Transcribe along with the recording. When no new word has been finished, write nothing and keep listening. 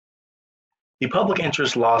The Public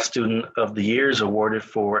Interest Law Student of the Year is awarded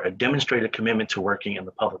for a demonstrated commitment to working in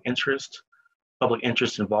the public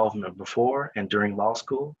interest involvement before and during law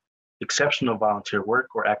school, exceptional volunteer work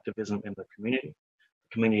or activism in the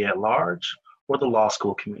community at large, or the law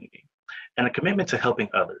school community, and a commitment to helping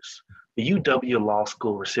others. The UW Law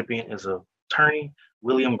School recipient is attorney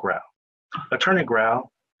William Grau. Attorney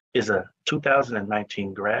Grau is a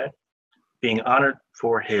 2019 grad, being honored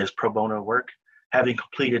for his pro bono work, having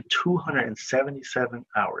completed 277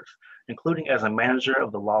 hours, including as a manager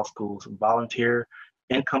of the law school's volunteer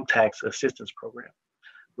income tax assistance program,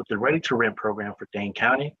 with the Ready to Rent program for Dane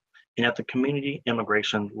County, and at the Community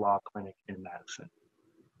Immigration Law Clinic in Madison.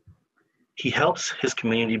 He helps his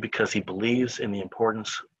community because he believes in the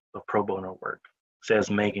importance of pro bono work,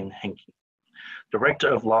 says Megan Heneke, director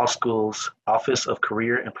of law school's Office of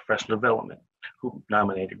Career and Professional Development, who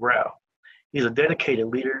nominated Grau. He's a dedicated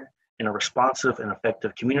leader and a responsive and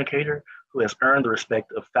effective communicator who has earned the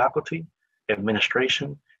respect of faculty,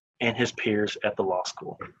 administration, and his peers at the law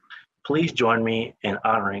school. Please join me in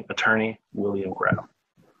honoring attorney William Grau.